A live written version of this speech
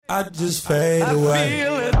I just fade away.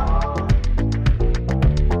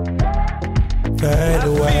 Fade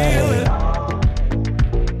away.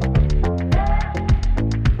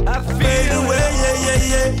 Fade away,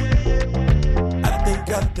 yeah. I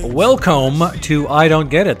think Welcome to I Don't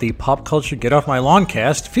Get It, the pop culture Get Off My Lawn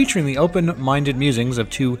cast, featuring the open-minded musings of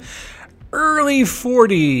two early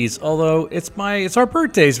 40s, although it's our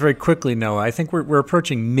birthdays very quickly, Noah. I think we're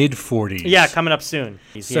approaching mid-40s. Yeah, coming up soon.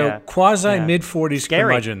 So quasi-mid-40s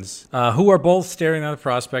curmudgeons, who are both staring at the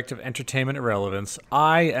prospect of entertainment irrelevance.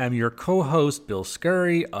 I am your co-host, Bill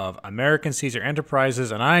Scurry of American Caesar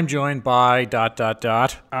Enterprises, and I'm joined by ...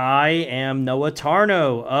 I am Noah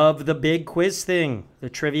Tarnow of The Big Quiz Thing, the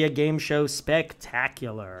trivia game show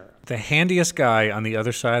Spectacular. The handiest guy on the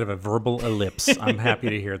other side of a verbal ellipse. I'm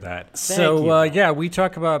happy to hear that. We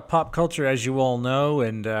talk about pop culture, as you all know,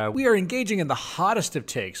 and we are engaging in the hottest of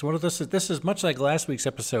takes. This is much like last week's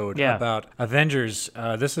episode about Avengers.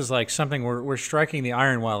 This is like something we're striking the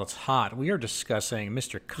iron while it's hot. We are discussing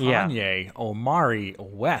Mr. Kanye Omari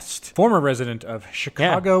West, former resident of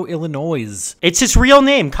Chicago, Illinois. It's his real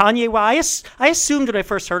name, Kanye. Well, I assumed when I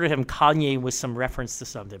first heard of him, Kanye was some reference to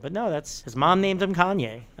something, but no, that's his mom named him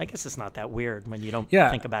Kanye. I guess it's not that weird when you don't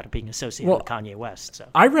think about it being associated with Kanye West. So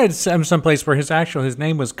I read someplace where his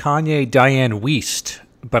name was Kanye Diane Weist,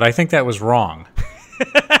 but I think that was wrong.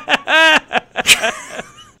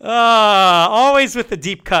 Always with the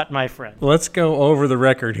deep cut, my friend. Let's go over the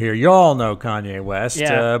record here. You all know Kanye West,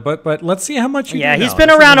 but let's see how much you know. He's been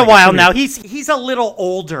around a while now. He's a little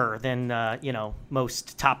older than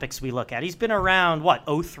most topics we look at. He's been around,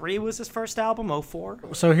 03 was his first album, 04?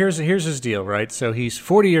 So here's his deal, right? So he's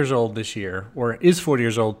 40 years old this year, or is 40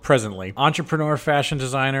 years old presently. Entrepreneur, fashion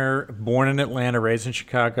designer, born in Atlanta, raised in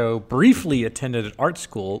Chicago, briefly attended art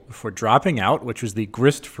school before dropping out, which was the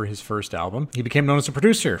grist for his first album. He became known as a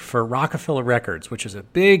producer for Rockefeller Records, which is a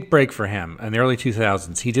big break for him in the early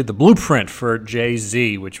 2000s. He did the Blueprint for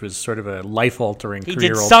Jay-Z, which was sort of a life-altering, career-altering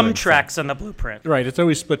He did some tracks on the Blueprint. Right. It's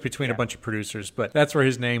always split between a bunch of producers, but that's where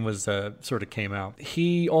his name was sort of came out.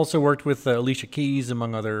 He also worked with Alicia Keys,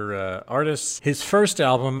 among other artists. His first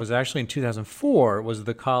album was actually in 2004, was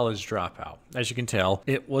The College Dropout. As you can tell,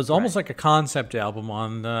 it was almost like a concept album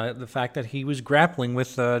on the fact that he was grappling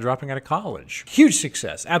with dropping out of college. Huge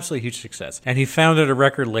success, absolutely huge success. And he founded a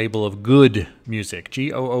record label of Good Music,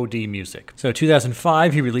 G-O-O-D Music. So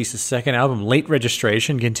 2005, he released his second album, Late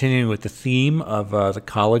Registration, continuing with the theme of the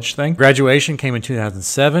college thing. Graduation came in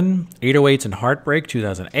 2007, 808s and Heartbreak,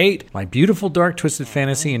 2008, My Beautiful Dark Twisted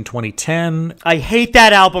Fantasy in 2010. I hate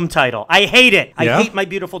that album title. I hate it. I hate My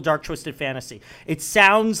Beautiful Dark Twisted Fantasy. It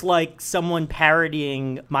sounds like someone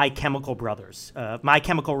parodying My Chemical Brothers, My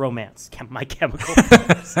Chemical Romance. My Chemical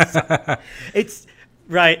Brothers. It's...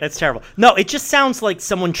 Right, that's terrible. No, it just sounds like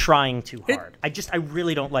someone trying too hard. I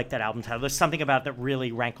really don't like that album title. There's something about it that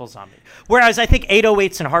really rankles on me. Whereas I think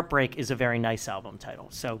 808s and Heartbreak is a very nice album title.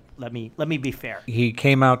 So let me be fair. He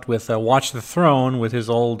came out with Watch the Throne with his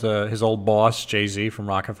old boss, Jay-Z from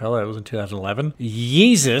Rockefeller. That was in 2011.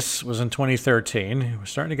 Yeezus was in 2013. We're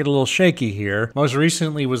starting to get a little shaky here. Most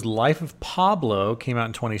recently was Life of Pablo, came out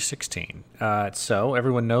in 2016. So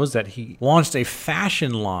everyone knows that he launched a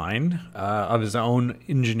fashion line of his own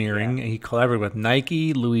engineering. He collaborated with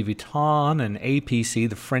Nike, Louis Vuitton, and APC,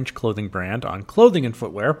 the French clothing brand, on clothing and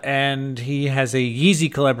footwear. And he has a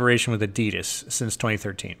Yeezy collaboration with Adidas since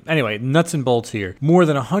 2013. Anyway, nuts and bolts here. More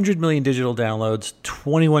than 100 million digital downloads,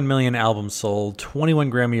 21 million albums sold, 21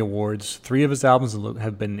 Grammy Awards. 3 of his albums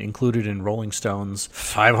have been included in Rolling Stone's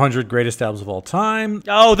 500 greatest albums of all time.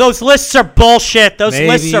 Oh, those lists are bullshit. Those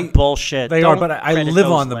lists are bullshit. They are, but I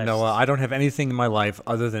live on them, Noah. I don't have anything in my life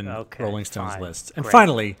other than Rolling Stone's lists. And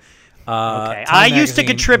finally, I used to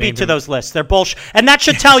contribute to those lists. They're bullshit. And that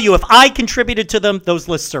should tell you, if I contributed to them, those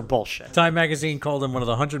lists are bullshit. Time magazine called him one of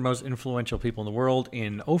the 100 most influential people in the world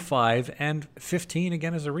in 05 and 15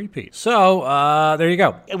 again as a repeat. So there you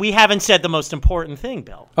go. We haven't said the most important thing,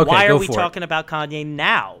 Bill. Okay, why are we talking about Kanye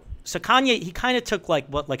now? So Kanye, he kind of took like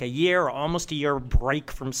a year or almost a year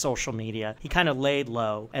break from social media. He kind of laid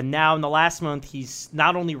low. And now in the last month, he's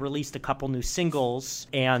not only released a couple new singles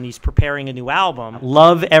and he's preparing a new album,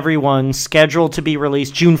 Love Everyone, scheduled to be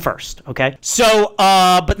released June 1st, okay? So,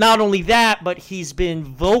 but not only that, but he's been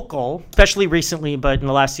vocal, especially recently, but in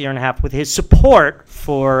the last year and a half, with his support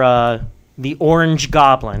for the Orange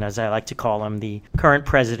Goblin, as I like to call him, the current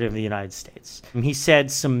president of the United States. And he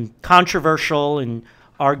said some controversial and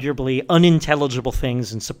arguably unintelligible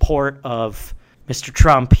things in support of Mr.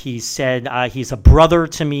 Trump. He said he's a brother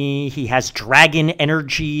to me. He has dragon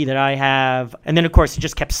energy that I have. And then, of course, he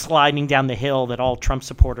just kept sliding down the hill that all Trump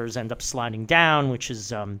supporters end up sliding down, which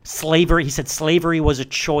is slavery. He said slavery was a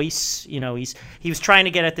choice. You know, he was trying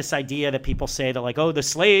to get at this idea that people say that, like, oh, the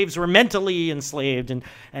slaves were mentally enslaved, and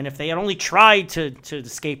if they had only tried to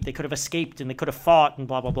escape, they could have escaped and they could have fought and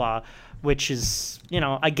blah, blah, blah. Which is, you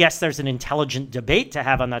know, I guess there's an intelligent debate to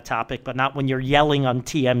have on that topic, but not when you're yelling on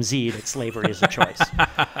TMZ that slavery is a choice.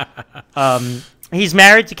 He's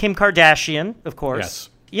married to Kim Kardashian, of course. Yes.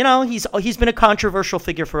 You know, he's been a controversial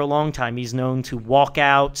figure for a long time. He's known to walk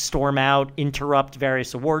out, storm out, interrupt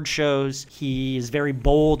various award shows. He is very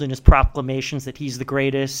bold in his proclamations that he's the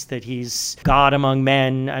greatest, that he's God among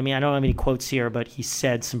men. I mean, I don't have any quotes here, but he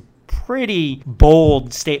said some pretty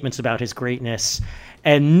bold statements about his greatness.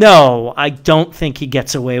 And no, I don't think he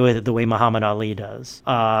gets away with it the way Muhammad Ali does,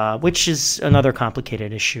 which is another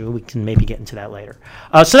complicated issue. We can maybe get into that later.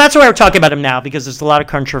 So that's why we're talking about him now, because there's a lot of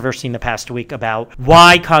controversy in the past week about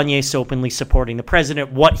why Kanye's openly supporting the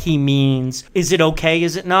president, what he means. Is it okay?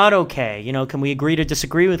 Is it not okay? You know, can we agree to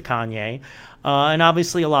disagree with Kanye? And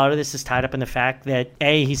obviously a lot of this is tied up in the fact that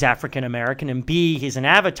A, he's African American, and B, he's an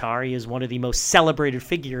avatar. He is one of the most celebrated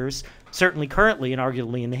figures, certainly currently and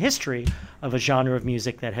arguably in the history of a genre of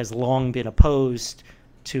music that has long been opposed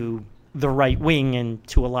to the right wing and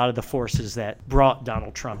to a lot of the forces that brought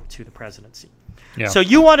Donald Trump to the presidency. Yeah. So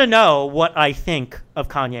you want to know what I think of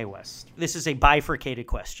Kanye West. This is a bifurcated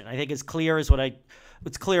question. I think it's clear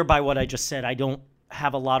by what I just said. I don't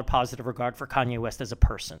have a lot of positive regard for Kanye West as a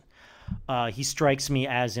person. He strikes me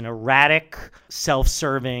as an erratic,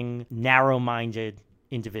 self-serving, narrow-minded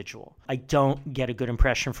individual. I don't get a good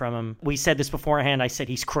impression from him. We said this beforehand. I said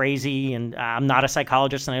he's crazy, and I'm not a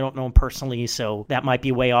psychologist, and I don't know him personally, so that might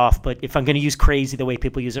be way off. But if I'm going to use crazy the way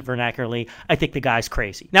people use it vernacularly, I think the guy's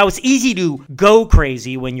crazy. Now, it's easy to go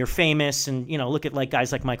crazy when you're famous, and, you know, look at like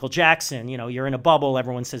guys like Michael Jackson. You know, you're in a bubble.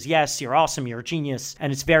 Everyone says, yes, you're awesome, you're a genius.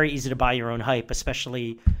 And it's very easy to buy your own hype,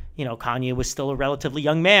 especially, you know, Kanye was still a relatively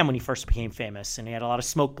young man when he first became famous, and he had a lot of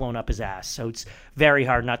smoke blown up his ass. So it's very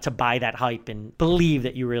hard not to buy that hype and believe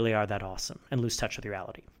that you really are that awesome and lose touch with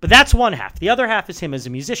reality. But that's one half. The other half is him as a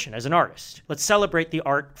musician, as an artist. Let's celebrate the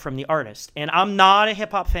art from the artist. And I'm not a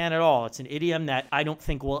hip-hop fan at all. It's an idiom that I don't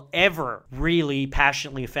think will ever really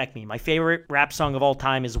passionately affect me. My favorite rap song of all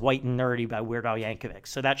time is White and Nerdy by Weird Al Yankovic.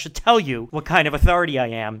 So that should tell you what kind of authority I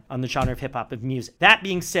am on the genre of hip-hop and music. That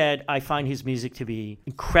being said, I find his music to be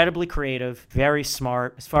incredibly creative, very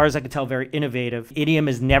smart, as far as I can tell, very innovative. Idiom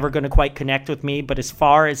is never going to quite connect with me, but as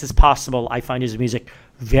far as is possible, I find his music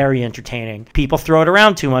very entertaining. People throw it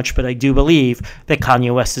around too much, but I do believe that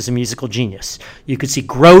Kanye West is a musical genius. You could see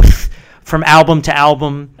growth from album to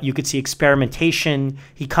album. You could see experimentation.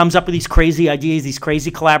 He comes up with these crazy ideas, these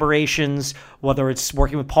crazy collaborations, whether it's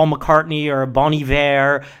working with Paul McCartney or Bon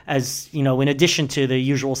Iver, as, you know, in addition to the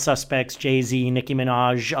usual suspects, Jay-Z, Nicki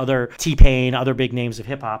Minaj, other T-Pain, other big names of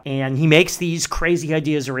hip-hop. And he makes these crazy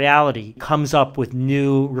ideas a reality, comes up with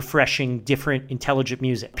new, refreshing, different, intelligent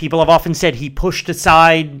music. People have often said he pushed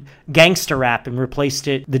aside gangster rap and replaced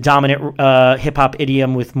it, the dominant hip-hop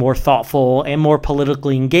idiom, with more thoughtful and more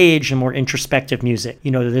politically engaged and more introspective music.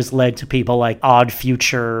 You know, that has led to people like Odd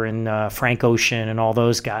Future and Frank Ocean and all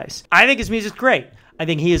those guys. I think his music's great. I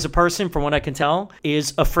think he is a person, from what I can tell,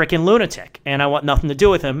 is a freaking lunatic, and I want nothing to do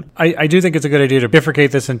with him. I do think it's a good idea to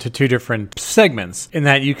bifurcate this into two different segments, in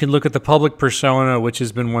that you can look at the public persona, which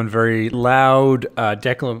has been one very loud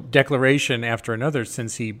declaration after another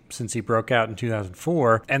since he broke out in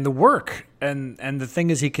 2004, and the work. And the thing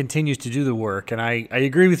is, he continues to do the work. And I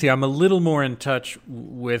agree with you. I'm a little more in touch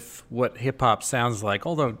with what hip-hop sounds like,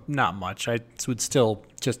 although not much. I would still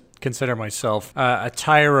just consider myself a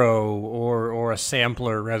tyro or a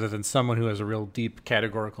sampler rather than someone who has a real deep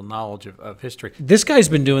categorical knowledge of history. This guy's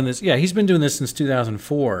been doing this. Yeah, he's been doing this since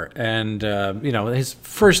 2004. And, you know, his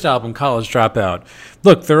first album, College Dropout,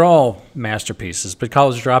 look, they're all masterpieces. But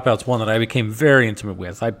College Dropout's one that I became very intimate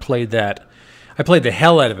with. I played the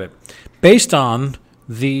hell out of it. Based on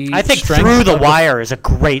the I think Through the Wire is a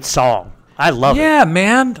great song. I love it. Yeah,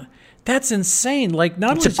 man. That's insane. Like,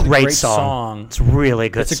 not only is it a great song. It's really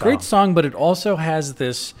good song. It's a great song, but it also has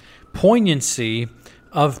this poignancy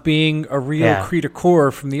of being a real cri de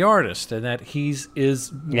coeur from the artist, and that he's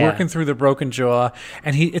working through the broken jaw,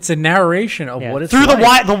 and it's a narration of what it's through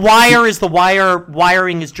like. The wire is the wire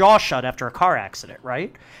wiring his jaw shut after a car accident,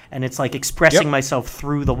 right? And it's like expressing myself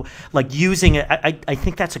through using it. I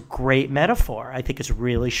think that's a great metaphor. I think it's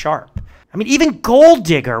really sharp. I mean, even Gold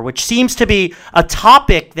Digger, which seems to be a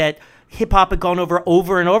topic that, hip hop had gone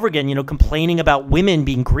over and over again, complaining about women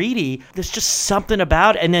being greedy. There's just something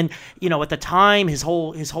about it. And then, at the time, his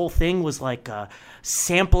whole thing was like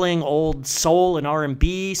sampling old soul and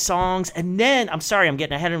R&B songs. And then, I'm sorry, I'm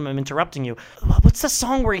getting ahead of him. I'm interrupting you. What's the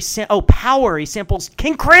song where Power? He samples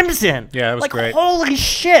King Crimson. Yeah, it was great. Holy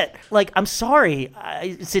shit. I'm sorry.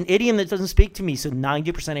 It's an idiom that doesn't speak to me. So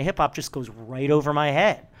 90% of hip hop just goes right over my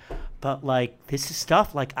head. But this is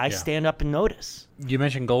stuff I stand up and notice. You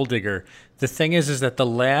mentioned Gold Digger. The thing is that the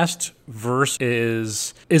last verse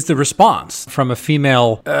is the response from a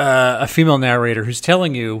female narrator who's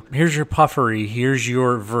telling you, here's your puffery, here's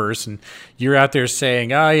your verse, and you're out there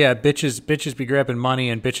saying, oh yeah, bitches be grabbing money,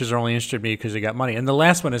 and bitches are only interested in me because they got money. And the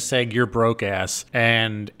last one is saying, you're broke ass.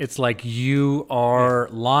 And it's like you are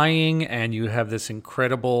lying, and you have this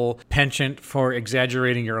incredible penchant for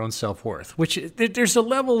exaggerating your own self-worth, which there's a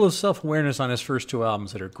level of self-awareness on his first two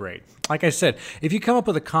albums that are great. Like I said, if you come up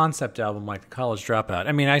with a concept album like The College Dropout,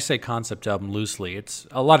 I mean, I say concept album loosely, it's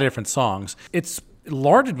a lot of different songs. It's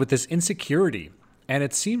larded with this insecurity. And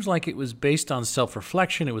it seems like it was based on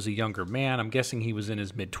self-reflection. It was a younger man. I'm guessing he was in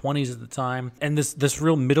his mid-20s at the time. And this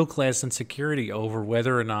real middle-class insecurity over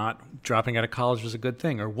whether or not dropping out of college was a good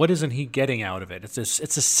thing, or what isn't he getting out of it. It's a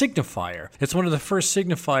signifier. It's one of the first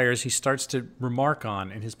signifiers he starts to remark on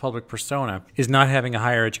in his public persona, is not having a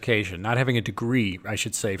higher education, not having a degree, I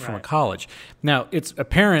should say, from a college. Now, it's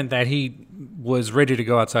apparent that he was ready to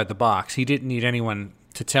go outside the box. He didn't need anyone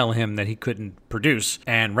to tell him that he couldn't produce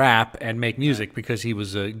and rap and make music because he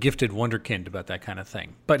was a gifted wonderkind about that kind of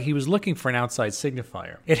thing. But he was looking for an outside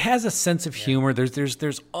signifier. It has a sense of humor.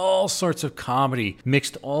 There's all sorts of comedy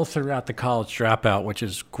mixed all throughout The College Dropout, which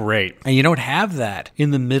is great. And you don't have that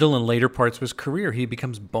in the middle and later parts of his career. He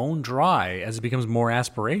becomes bone dry as it becomes more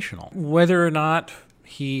aspirational. Whether or not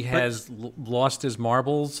he has lost his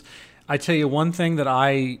marbles, I tell you, one thing that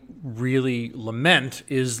I really lament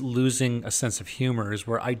is losing a sense of humor, is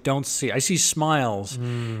where I see smiles.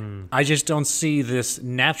 I just don't see this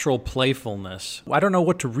natural playfulness. I don't know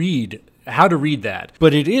how to read that.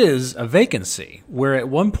 But it is a vacancy where at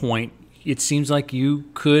one point it seems like you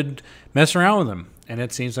could mess around with him. And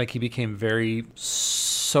it seems like he became very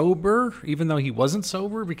sober, even though he wasn't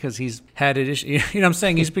sober, because he's had it. You know what I'm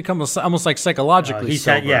saying? He's become almost like psychologically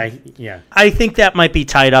sober. Yeah. I think that might be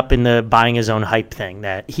tied up in the buying his own hype thing,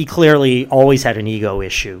 that he clearly always had an ego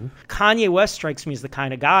issue. Kanye West strikes me as the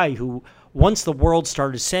kind of guy who, once the world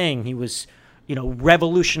started saying he was,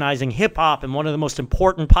 revolutionizing hip-hop and one of the most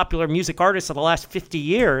important popular music artists of the last 50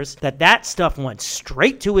 years, that stuff went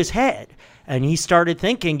straight to his head. And he started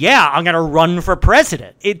thinking, I'm going to run for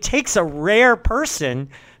president. It takes a rare person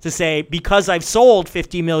to say, because I've sold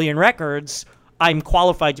 50 million records, I'm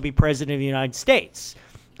qualified to be president of the United States.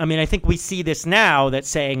 I mean, I think we see this now, that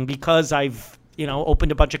saying, because I've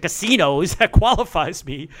opened a bunch of casinos, that qualifies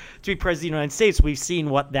me to be president of the United States. We've seen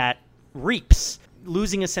what that reaps.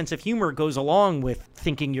 Losing a sense of humor goes along with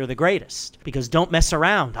thinking you're the greatest, because don't mess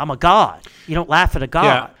around. I'm a god. You don't laugh at a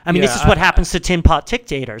god. This is what happens to tin pot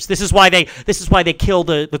dictators. This is why they kill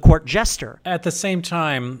the court jester. At the same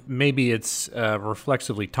time, maybe it's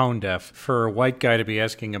reflexively tone deaf for a white guy to be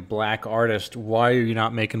asking a black artist, why are you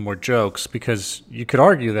not making more jokes? Because you could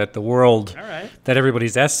argue that the world that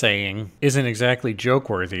everybody's essaying isn't exactly joke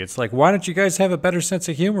worthy. It's like, why don't you guys have a better sense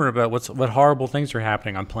of humor about what horrible things are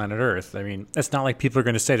happening on planet Earth? I mean, it's not like people are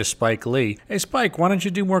going to say to Spike Lee, hey Spike, why don't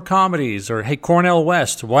you do more comedies? Or hey Cornel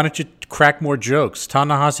West, why don't you crack more jokes?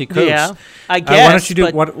 Ta-Nehisi Coates, yeah, I guess.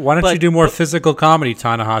 Why don't you do more physical comedy?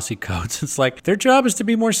 Ta-Nehisi Coates. It's like their job is to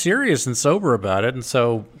be more serious and sober about it, and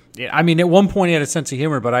so. I mean, at one point he had a sense of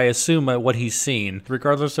humor, but I assume what he's seen,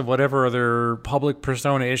 regardless of whatever other public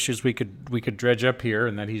persona issues we could dredge up here,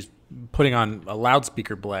 and that he's putting on a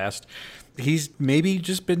loudspeaker blast, he's maybe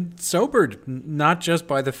just been sobered, not just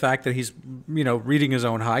by the fact that he's, reading his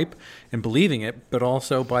own hype and believing it, but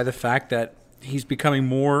also by the fact that he's becoming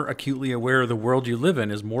more acutely aware of the world you live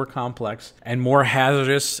in is more complex and more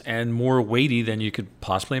hazardous and more weighty than you could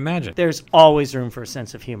possibly imagine. There's always room for a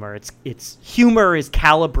sense of humor. It's humor is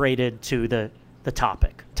calibrated to the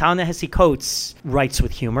topic. Ta-Nehisi Coates writes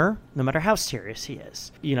with humor, no matter how serious he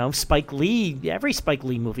is. Spike Lee, every Spike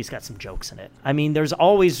Lee movie's got some jokes in it. I mean, there's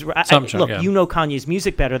always... Look, you know Kanye's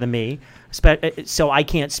music better than me, so I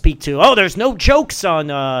can't speak to, there's no jokes on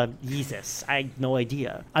Yeezus. I have no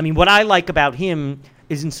idea. I mean, what I like about him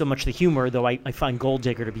isn't so much the humor, though I find Gold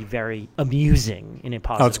Digger to be very amusing in a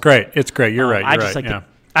positive way. It's great. You're right.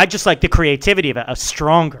 I just like the creativity of it.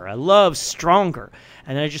 Stronger. I love Stronger.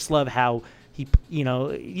 And I just love how... He,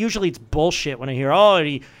 usually it's bullshit when I hear,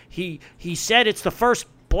 he said it's the first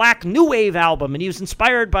black new wave album, and he was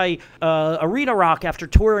inspired by arena rock after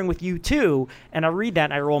touring with U2. And I read that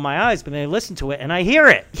and I roll my eyes, but then I listen to it and I hear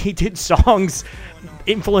it. He did songs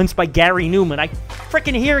influenced by Gary Newman. I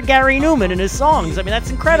freaking hear Gary Newman in his songs. I mean, that's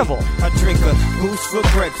incredible. I drink a boost for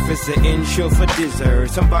breakfast, an insure for dessert.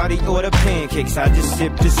 Somebody order pancakes, I just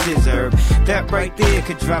sip the scissor. That right there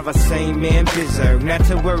could drive a sane man berserk. Not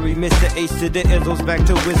to worry, Mr. Ace to the Izzles back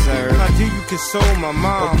to Wizard. How do you console my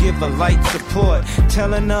mom or give her light support?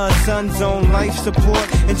 Telling her son's on life support.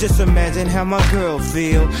 And just imagine how my girl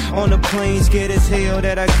feel on the plane, scared as hell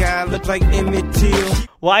that a guy look like Emmett Till.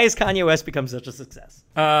 Why has Kanye West become such a success?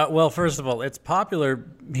 Well, first of all, it's popular.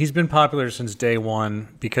 He's been popular since day one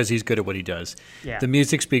because he's good at what he does. Yeah. The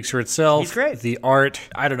music speaks for itself. He's great. The art,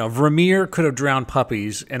 I don't know. Vermeer could have drowned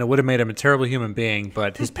puppies and it would have made him a terrible human being,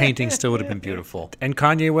 but his painting still would have been beautiful. And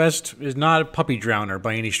Kanye West is not a puppy drowner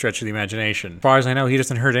by any stretch of the imagination. As far as I know, he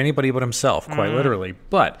doesn't hurt anybody but himself, quite literally.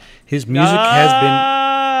 But his music has been...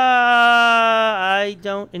 I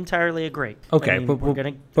don't entirely agree. Okay, I mean, I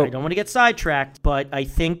don't want to get sidetracked, but I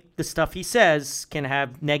think the stuff he says can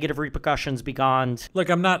have negative repercussions beyond. Look,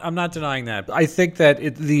 I'm not denying that. I think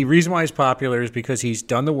that the reason why he's popular is because he's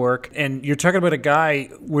done the work, and you're talking about a guy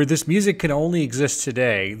where this music can only exist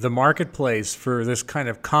today, the marketplace for this kind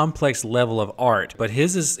of complex level of art. But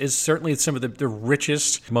his is certainly some of the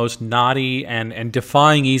richest, most naughty, and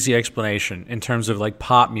defying easy explanation in terms of like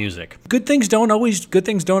pop music. Good things don't always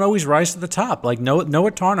rise to the top. Like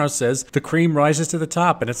Noah Tarnow says, the cream rises to the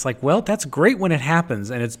top, and it's like, well, that's great when it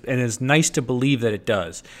happens, and it's nice to believe that it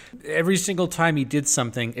does. Every single time he did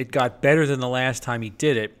something, it got better than the last time he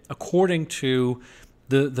did it, according to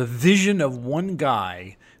the vision of one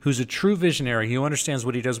guy who's a true visionary, who understands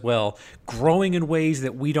what he does well, growing in ways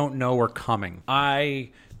that we don't know are coming. I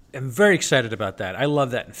am very excited about that. I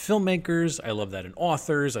love that in filmmakers. I love that in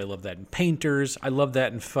authors. I love that in painters. I love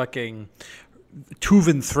that in fucking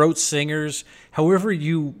Tuvan throat singers. However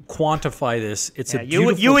you quantify this, it's a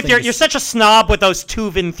beautiful you with thing. you're such a snob with those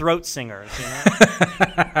Tuvan throat singers. You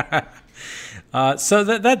know? So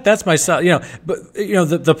that's my style. But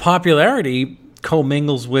the popularity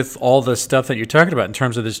commingles with all the stuff that you're talking about in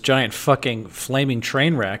terms of this giant fucking flaming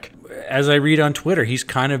train wreck. As I read on Twitter, he's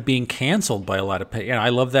kind of being canceled by a lot of people. I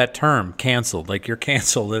love that term, canceled. Like, you're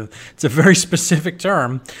canceled. It's a very specific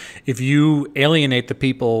term. If you alienate the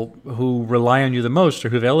people who rely on you the most or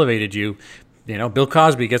who've elevated you, Bill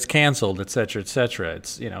Cosby gets canceled, et cetera, et cetera.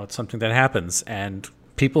 It's something that happens, and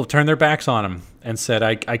people have turned their backs on him and said,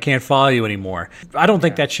 I can't follow you anymore. I don't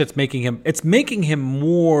think that shit's making him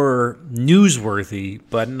more newsworthy,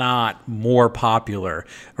 but not more popular,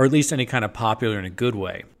 or at least any kind of popular in a good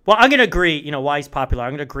way. Well, I'm going to agree, why he's popular. I'm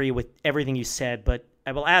going to agree with everything you said, but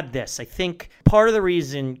I will add this. I think part of the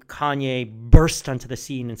reason Kanye burst onto the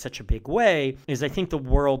scene in such a big way is I think the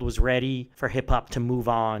world was ready for hip-hop to move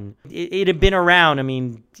on. It had been around,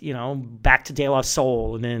 back to De La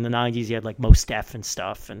Soul, and then in the 90s you had like Mos Def and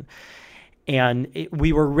stuff,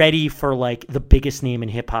 we were ready for like the biggest name in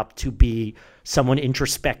hip-hop to be someone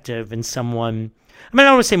introspective and someone, I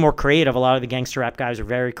don't want to say more creative. A lot of the gangster rap guys are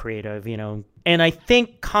very creative, And I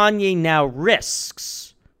think Kanye now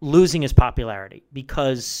risks losing his popularity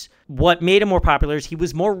because what made him more popular is he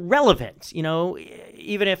was more relevant,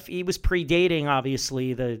 even if he was predating,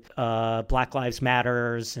 obviously, the Black Lives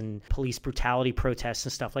Matters and police brutality protests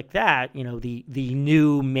and stuff like that, the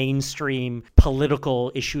new mainstream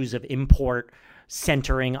political issues of import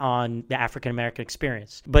centering on the African-American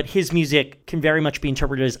experience. But his music can very much be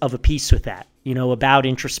interpreted as of a piece with that, about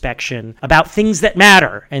introspection, about things that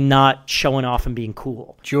matter and not showing off and being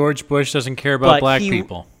cool. George Bush doesn't care about black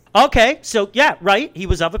people. Okay, so yeah, right. He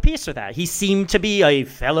was of a piece with that. He seemed to be a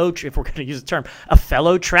fellow, if we're going to use the term, a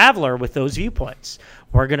fellow traveler with those viewpoints.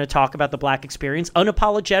 We're going to talk about the black experience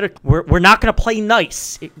unapologetic. We're not going to play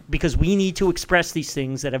nice because we need to express these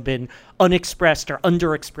things that have been unexpressed or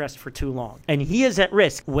underexpressed for too long. And he is at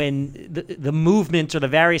risk when the movement or the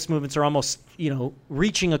various movements are almost,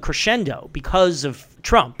 reaching a crescendo because of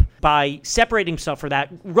Trump, by separating himself from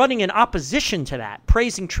that, running in opposition to that,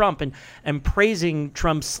 praising Trump and praising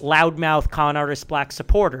Trump's loudmouth con artist black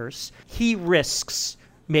supporters. He risks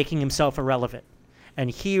making himself irrelevant. And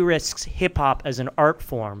he risks hip-hop as an art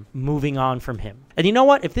form moving on from him. And you know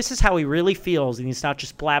what? If this is how he really feels, and he's not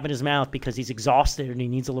just blabbing his mouth because he's exhausted and he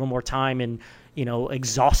needs a little more time in,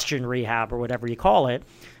 exhaustion rehab or whatever you call it,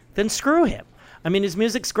 then screw him. His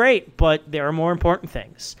music's great, but there are more important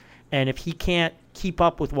things. And if he can't keep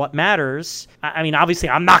up with what matters, I mean, obviously,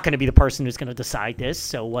 I'm not going to be the person who's going to decide this,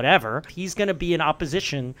 so whatever. He's going to be in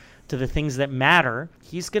opposition to the things that matter.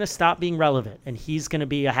 He's going to stop being relevant, and he's going to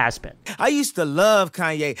be a has-been. I used to love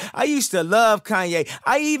Kanye.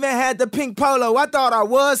 I even had the pink polo. I thought I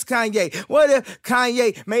was Kanye. What if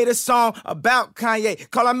Kanye made a song about Kanye?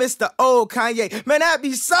 Call him Mr. Old Kanye. Man, that'd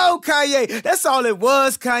be so Kanye. That's all it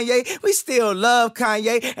was, Kanye. We still love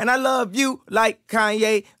Kanye, and I love you like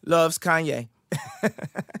Kanye loves Kanye.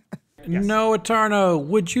 Yes. Noah Tarnow,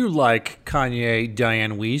 would you like Kanye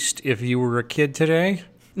Diane Wiest if you were a kid today?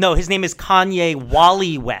 No, his name is Kanye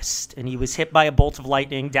Wally West, and he was hit by a bolt of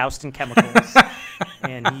lightning doused in chemicals,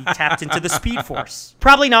 and he tapped into the Speed Force.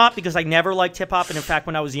 Probably not, because I never liked hip-hop, and in fact,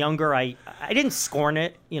 when I was younger, I didn't scorn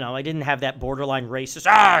it. You know, I didn't have that borderline racist,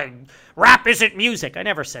 rap isn't music. I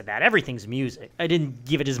never said that. Everything's music. I didn't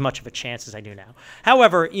give it as much of a chance as I do now.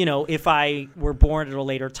 However, you know, if I were born at a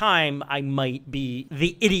later time,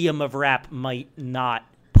 the idiom of rap might not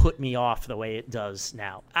put me off the way it does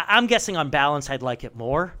now. I'm guessing on balance I'd like it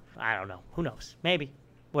more. I don't know. Who knows? Maybe.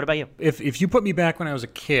 What about you? If you put me back when I was a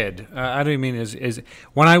kid, I don't mean as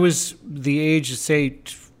when I was the age, say,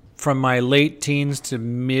 from my late teens to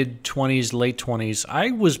mid-20s, late 20s,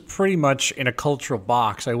 I was pretty much in a cultural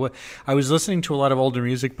box. I was listening to a lot of older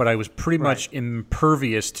music, but I was pretty much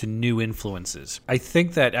impervious to new influences. I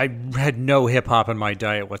think that I had no hip-hop in my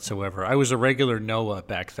diet whatsoever. I was a regular Noah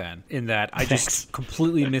back then, in that I just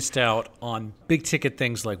completely missed out on big-ticket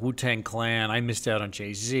things like Wu-Tang Clan. I missed out on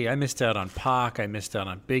Jay-Z. I missed out on Pac. I missed out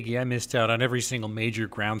on Biggie. I missed out on every single major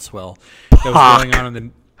groundswell that was going on in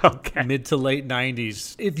the mid to late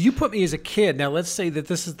 90s. If you put me as a kid, now let's say that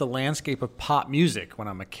this is the landscape of pop music when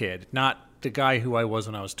I'm a kid, not the guy who I was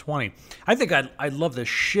when I was 20. I think I'd love the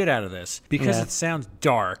shit out of this because it sounds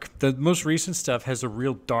dark. The most recent stuff has a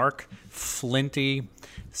real dark, flinty,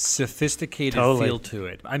 sophisticated feel to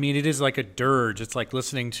it. I mean, it is like a dirge. It's like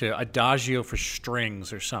listening to Adagio for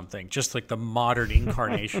strings or something, just like the modern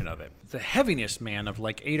incarnation of it. The heaviness, man, of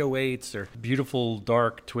like 808s or beautiful,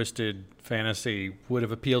 dark, twisted fantasy would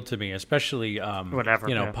have appealed to me, especially,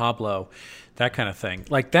 Pablo, that kind of thing.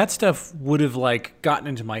 Like, that stuff would have, like, gotten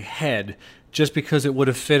into my head just because it would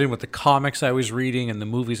have fit in with the comics I was reading and the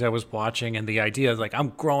movies I was watching, and the idea of, like, I'm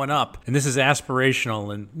growing up and this is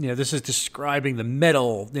aspirational, and, you know, this is describing the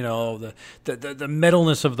metal, you know, the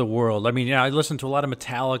metalness of the world. I mean, yeah, I listened to a lot of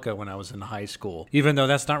Metallica when I was in high school. Even though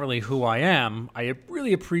that's not really who I am, I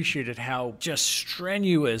really appreciated how just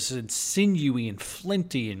strenuous and sinewy and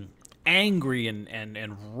flinty and angry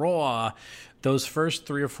and raw those first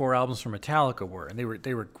 3 or 4 albums from Metallica were, and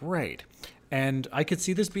they were great. And I could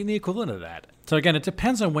see this being the equivalent of that. So again, it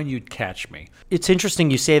depends on when you'd catch me. It's interesting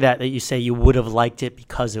you say that you say you would have liked it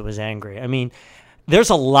because it was angry. I mean, there's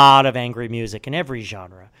a lot of angry music in every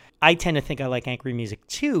genre. I tend to think I like angry music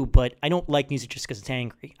too, but I don't like music just because it's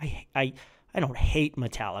angry. I don't hate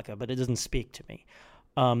Metallica, but it doesn't speak to me.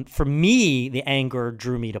 For me, the anger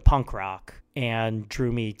drew me to punk rock and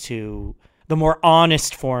drew me to the more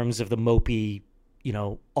honest forms of the mopey, you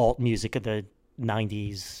know, alt music of the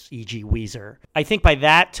 90s, e.g. Weezer. I think by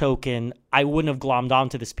that token, I wouldn't have glommed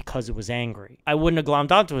onto this because it was angry. I wouldn't have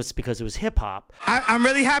glommed onto this because it was hip-hop. I'm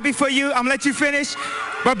really happy for you. I'm going to let you finish.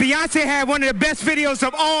 But Beyonce had one of the best videos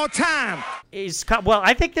of all time. Well,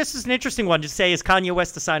 I think this is an interesting one to say, is Kanye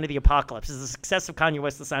West the sign of the apocalypse? Is the success of Kanye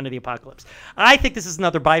West the sign of the apocalypse? I think this is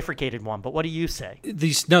another bifurcated one, but what do you say?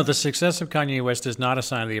 No, the success of Kanye West is not a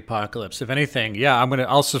sign of the apocalypse. If anything, yeah,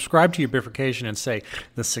 I'll subscribe to your bifurcation and say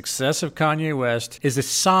the success of Kanye West is a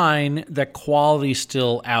sign that quality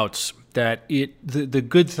still outs, that the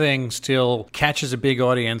good thing still catches a big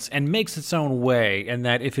audience and makes its own way, and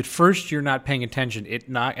that if at first you're not paying attention,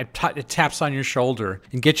 it taps on your shoulder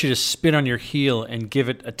and gets you to spin on your heel and give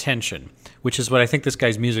it attention, which is what I think this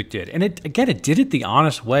guy's music did. And it did it the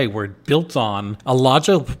honest way, where it built on a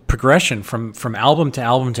logical progression from album to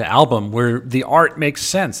album to album, where the art makes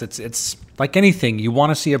sense. It's like anything, you want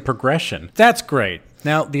to see a progression. That's great.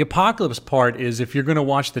 Now, the apocalypse part is if you're going to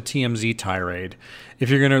watch the TMZ tirade, if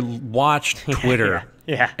you're going to watch Twitter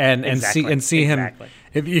and exactly. see him,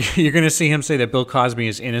 if you're going to see him say that Bill Cosby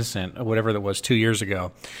is innocent or whatever that was 2 years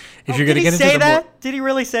ago. If you're going to get into that? Did he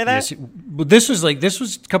really say that? Yes, this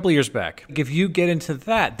was a couple of years back. If you get into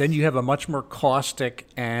that, then you have a much more caustic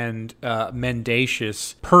and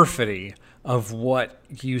mendacious perfidy of what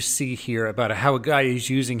you see here about how a guy is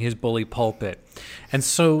using his bully pulpit. And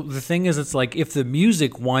so the thing is, it's like if the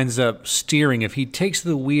music winds up steering, if he takes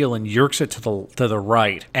the wheel and yerks it to the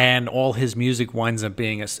right, and all his music winds up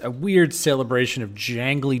being a weird celebration of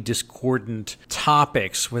jangly, discordant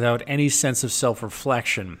topics without any sense of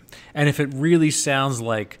self-reflection, and if it really sounds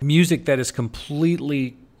like music that is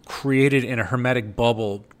completely created in a hermetic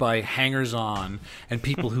bubble by hangers-on and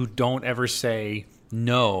people who don't ever say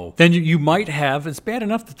no, then you might have, it's bad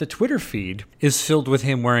enough that the Twitter feed is filled with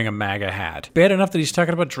him wearing a MAGA hat. Bad enough that he's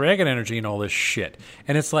talking about dragon energy and all this shit.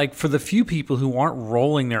 And it's like, for the few people who aren't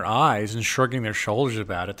rolling their eyes and shrugging their shoulders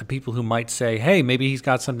about it, the people who might say, hey, maybe he's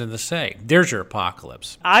got something to say. There's your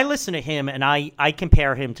apocalypse. I listen to him and I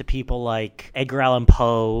compare him to people like Edgar Allan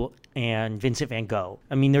Poe and Vincent van Gogh.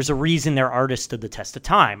 I mean, there's a reason they're artists stood the test of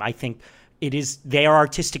time. I think they are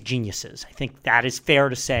artistic geniuses. I think that is fair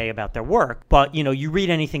to say about their work. But, you read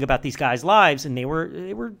anything about these guys' lives and they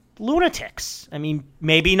were lunatics. I mean,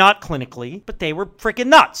 maybe not clinically, but they were freaking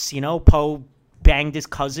nuts. Poe banged his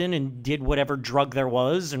cousin and did whatever drug there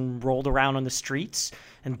was and rolled around on the streets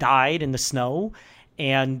and died in the snow.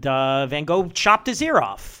 And Van Gogh chopped his ear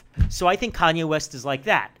off. So I think Kanye West is like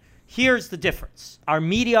that. Here's the difference. Our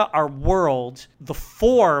media, our world, the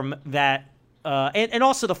form that and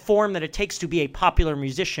also the form that it takes to be a popular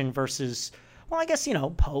musician versus, well, I guess,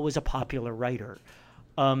 Poe was a popular writer.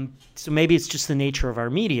 So maybe it's just the nature of our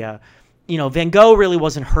media. Van Gogh really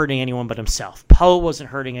wasn't hurting anyone but himself. Poe wasn't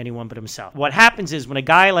hurting anyone but himself. What happens is when a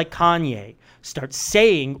guy like Kanye starts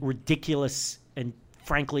saying ridiculous and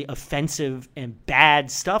frankly offensive and bad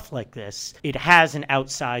stuff like this, it has an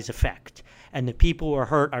outsized effect. And the people who are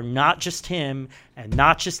hurt are not just him and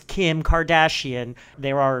not just Kim Kardashian.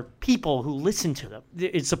 There are people who listen to them.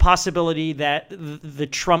 It's a possibility that the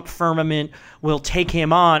Trump firmament will take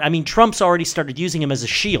him on. I mean, Trump's already started using him as a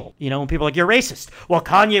shield. When people are like, you're racist. Well,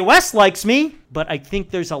 Kanye West likes me. But I think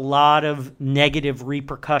there's a lot of negative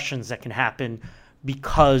repercussions that can happen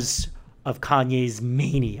because of Kanye's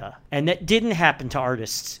mania. And that didn't happen to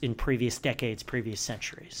artists in previous decades, previous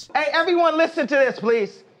centuries. Hey, everyone listen to this,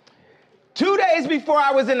 please. 2 days before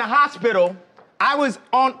I was in the hospital, I was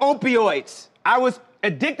on opioids. I was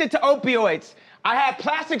addicted to opioids. I had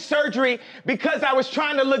plastic surgery because I was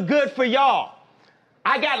trying to look good for y'all.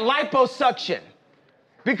 I got liposuction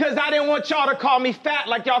because I didn't want y'all to call me fat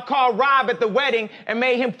like y'all called Rob at the wedding and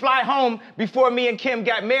made him fly home before me and Kim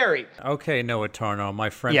got married. Okay, Noah Tarnow, my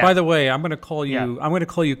friend. Yeah. By the way, I'm going to call you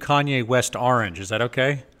Kanye West Orange. Is that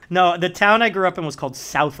okay? No, the town I grew up in was called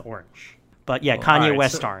South Orange. But yeah, Kanye right,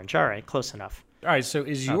 West Orange. All right, close enough. All right, so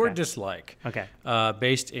is your dislike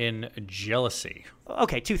based in jealousy?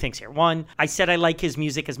 Okay, two things here. One, I said I like his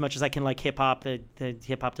music as much as I can like hip-hop. The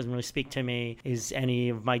hip-hop doesn't really speak to me. Is any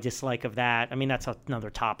of my dislike of that? I mean, that's another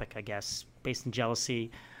topic, I guess, based in jealousy.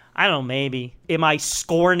 I don't know, maybe. Am I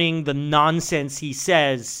scorning the nonsense he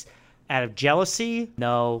says out of jealousy?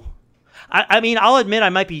 No. I mean, I'll admit I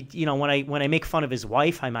might be, when I make fun of his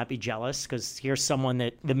wife, I might be jealous because here's someone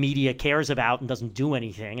that the media cares about and doesn't do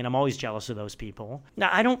anything, and I'm always jealous of those people. Now,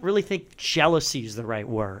 I don't really think jealousy is the right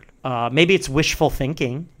word. Maybe it's wishful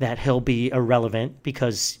thinking that he'll be irrelevant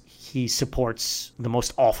because he supports the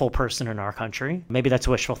most awful person in our country. Maybe that's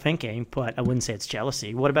wishful thinking, but I wouldn't say it's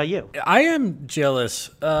jealousy. What about you? I am jealous.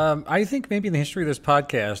 I think maybe in the history of this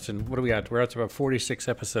podcast, and what do we got? We're up to about 46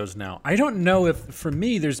 episodes now. I don't know if, for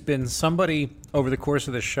me, there's been somebody over the course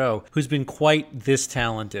of the show who's been quite this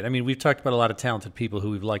talented. I mean, we've talked about a lot of talented people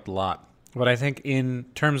who we've liked a lot. But I think in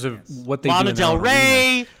terms of what they do in Lana Del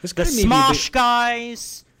Rey, the Smosh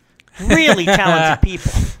guys, really talented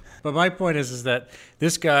people. But my point is that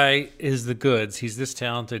this guy is the goods. He's this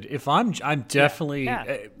talented. If I'm definitely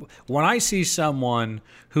when I see someone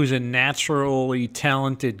who's a naturally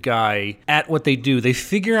talented guy at what they do, they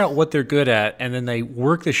figure out what they're good at and then they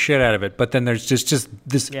work the shit out of it. But then there's just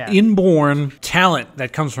this inborn talent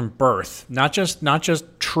that comes from birth, not just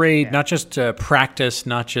trade, not just practice,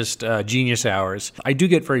 not just genius hours. I do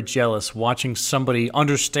get very jealous watching somebody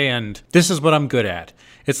understand this is what I'm good at.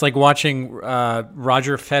 It's like watching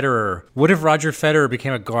Roger Federer. What if Roger Federer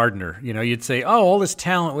became a gardener? You'd say, oh, all this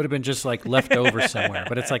talent would have been just like left over somewhere.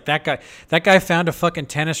 But it's like that guy found a fucking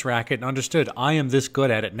tennis racket and understood, I am this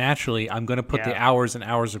good at it. Naturally, I'm going to put the hours and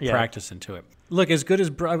hours of practice into it. Look, as good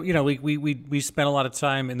as, we spent a lot of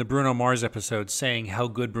time in the Bruno Mars episode saying how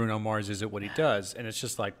good Bruno Mars is at what he does. And it's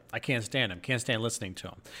just like, I can't stand him. Can't stand listening to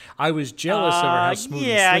him. I was jealous over how smooth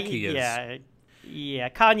and slick he is. Yeah,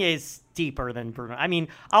 Kanye's deeper than Bruno. I mean,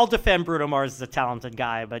 I'll defend Bruno Mars as a talented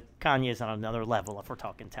guy, but Kanye's on another level if we're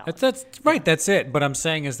talking talent. That's right. That's it. But I'm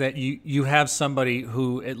saying is that you have somebody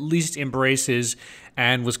who at least embraces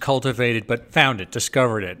and was cultivated, but found it,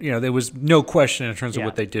 discovered it. There was no question in terms of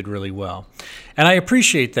what they did really well, and I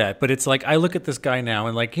appreciate that. But it's like I look at this guy now,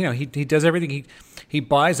 and he does everything. He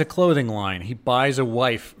buys a clothing line. He buys a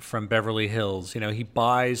wife from Beverly Hills. He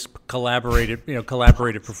buys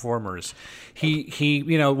collaborated performers. He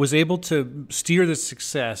was able to steer the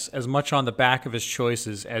success as much on the back of his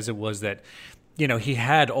choices as it was that, he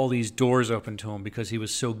had all these doors open to him because he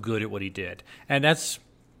was so good at what he did. And that's,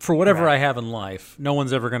 for whatever I have in life, no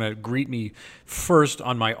one's ever going to greet me first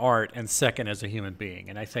on my art and second as a human being.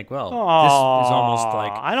 And I think, this is almost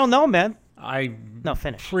like... I don't know, man.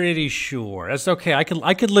 Finish. Pretty sure. That's okay. I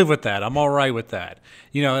could live with that. I'm all right with that.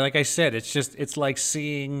 Like I said, it's like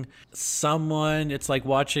seeing someone, it's like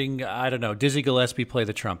watching, I don't know, Dizzy Gillespie play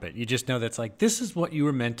the trumpet. You just know that's like, this is what you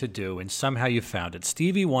were meant to do, and somehow you found it.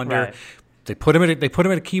 Stevie Wonder, right. They put him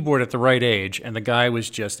at a keyboard at the right age, and the guy was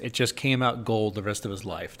it just came out gold the rest of his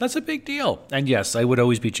life. That's a big deal. And yes, I would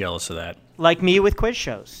always be jealous of that. Like me with quiz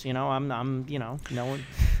shows. I'm no one...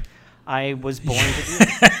 I was born to do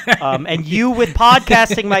it. And you with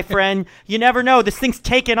podcasting, my friend, you never know. This thing's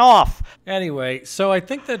taken off. Anyway, so I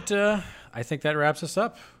think that wraps us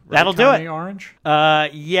up. Right, That'll do Kanye it. Orange?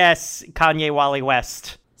 Yes, Kanye Wally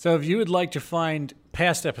West. So if you would like to find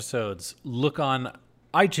past episodes, look on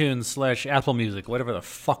iTunes/Apple Music, whatever the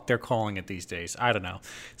fuck they're calling it these days. I don't know.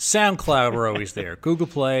 SoundCloud, we're always there. Google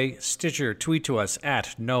Play, Stitcher, tweet to us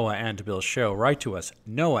at Noah and Bill Show. Write to us,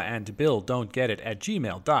 Noah and Bill Don't Get It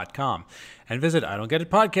 @gmail.com. And visit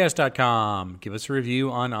IDon'tGetItPodcast.com. Give us a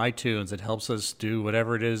review on iTunes. It helps us do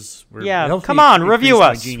whatever it is. Come on, review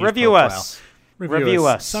us. Review us. Review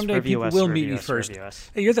us. Someday people will meet me first.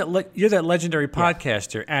 Hey, you're that legendary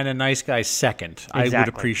podcaster and a nice guy second. Exactly. I would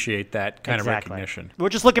appreciate that kind of recognition. We're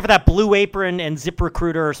just looking for that Blue Apron and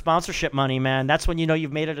ZipRecruiter sponsorship money, man. That's when you know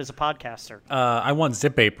you've made it as a podcaster. I want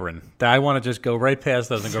Zip Apron. I want to just go right past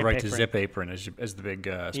those and go right to Zip Apron as the big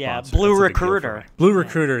sponsor. Yeah, Blue Recruiter. Blue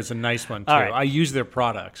Recruiter is a nice one, too. Right. I use their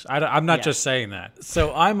products. I'm not just saying that.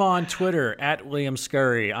 So I'm on Twitter @William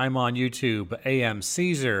Scurry. I'm on YouTube, AM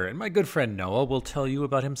Caesar. And my good friend Noah will tell you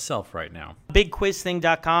about himself right now.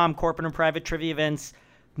 BigQuizThing.com, corporate and private trivia events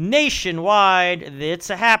nationwide. It's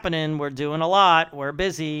a happening. We're doing a lot. We're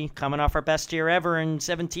busy. Coming off our best year ever in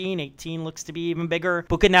 17. 18 looks to be even bigger.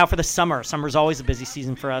 Book it now for the summer. Summer's always a busy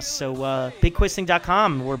season for us. So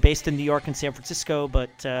BigQuizThing.com. We're based in New York and San Francisco,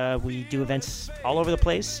 but we do events all over the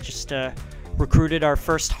place. Just recruited our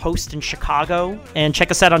first host in Chicago. And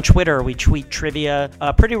check us out on Twitter. We tweet trivia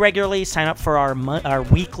pretty regularly. Sign up for our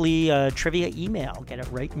weekly trivia email. Get it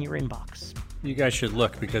right in your inbox. You guys should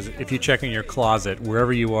look, because if you check in your closet,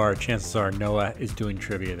 wherever you are, chances are Noah is doing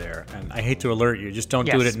trivia there. And I hate to alert you, just don't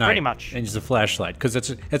do it at night. Pretty much. And use a flashlight, because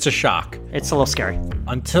it's a shock. It's a little scary.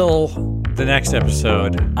 Until the next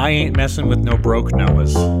episode, I ain't messing with no broke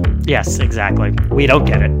Noahs. Yes, exactly. We don't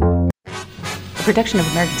get it. A production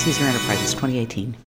of American Caesar Enterprises, 2018.